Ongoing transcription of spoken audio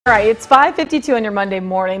All right, it's 5:52 on your Monday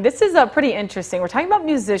morning. This is pretty interesting. We're talking about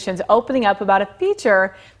musicians opening up about a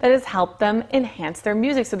feature that has helped them enhance their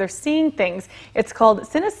music. So they're seeing things. It's called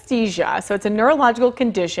synesthesia. So it's a neurological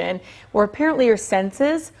condition where apparently your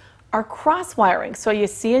senses are cross-wiring. So you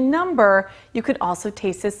see a number, you could also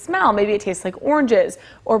taste a smell. Maybe it tastes like oranges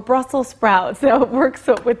or Brussels sprouts. Now it works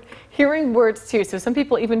with hearing words too. So some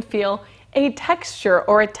people even feel a texture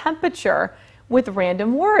or a temperature with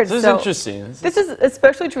random words. This is interesting. This is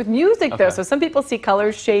especially true with music, though. So some people see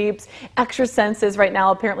colors, shapes, extra senses right now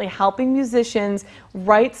apparently helping musicians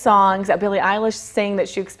write songs. Billie Eilish saying that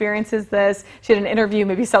she experiences this. She had an interview,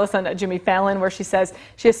 maybe you saw this on Jimmy Fallon, where she says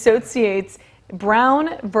she associates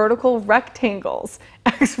brown vertical rectangles.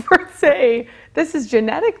 Experts say this is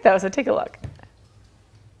genetic, though, so take a look.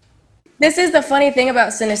 This is the funny thing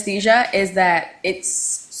about synesthesia, is that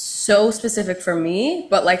it's so specific for me,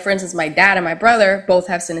 but like for instance my dad and my brother both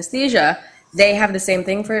have synesthesia. They have the same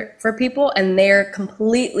thing for people, and they're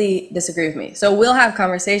completely disagree with me. So we'll have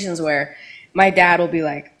conversations where my dad will be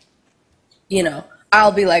like, you know,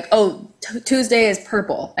 I'll be like, oh, Tuesday is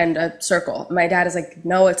purple and a circle. My dad is like,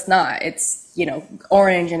 no, it's not, it's, you know,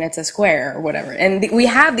 orange and it's a square or whatever. And we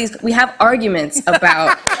have arguments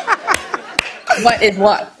about what is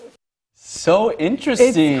what. So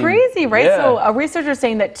interesting. It's crazy, right? Yeah. So a researcher is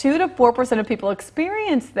saying that 2 to 4% of people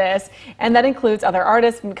experience this, and that includes other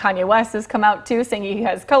artists. Kanye West has come out too, saying he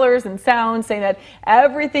has colors and sounds, saying that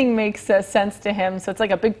everything makes sense to him. So it's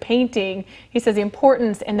like a big painting. He says the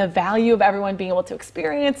importance and the value of everyone being able to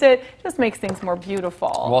experience it just makes things more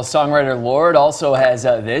beautiful. Well, songwriter Lorde also has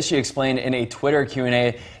this. She explained in a Twitter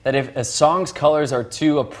Q&A that if a song's colors are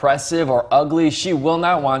too oppressive or ugly, she will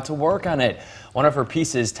not want to work on it. One of her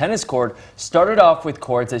pieces, Tennis Court, started off with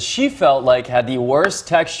chords that she felt like had the worst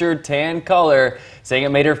textured tan color, saying it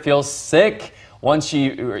made her feel sick. Once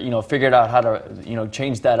she, figured out how to,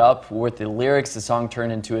 change that up with the lyrics, the song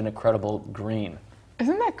turned into an incredible green.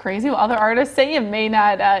 Isn't that crazy? Well, other artists say you may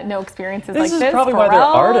not know experiences like this. This is probably why they're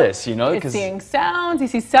artists, It's seeing sounds. He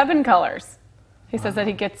sees 7 colors. He says that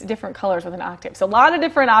he gets different colors with an octave. So a lot of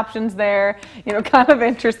different options there, kind of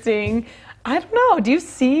interesting. I don't know. Do you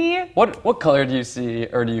see? What color do you see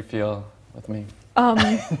or do you feel with me?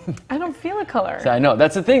 I don't feel a color. So I know.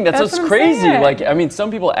 That's the thing. That's what's crazy. Like, I mean, some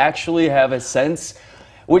people actually have a sense,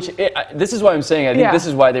 this is why I'm saying I think this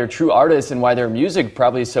is why they're true artists and why their music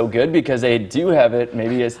probably is so good, because they do have it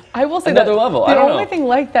maybe as I will say another level. The only thing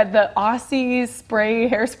like that, the Aussie spray,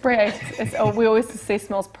 hairspray, we always say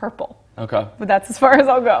smells purple. Okay. But that's as far as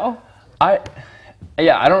I'll go.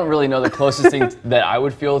 Yeah, I don't really know the closest thing that I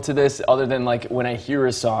would feel to this, other than like when I hear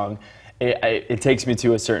a song, it takes me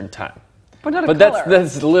to a certain time. But not a color.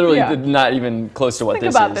 That's literally not even close to what this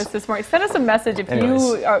is. Think about this morning. Send us a message if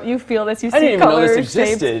you feel this. You see I didn't even know colors, this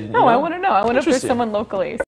existed. shapes. No, I want to know. I wonder if there's someone locally.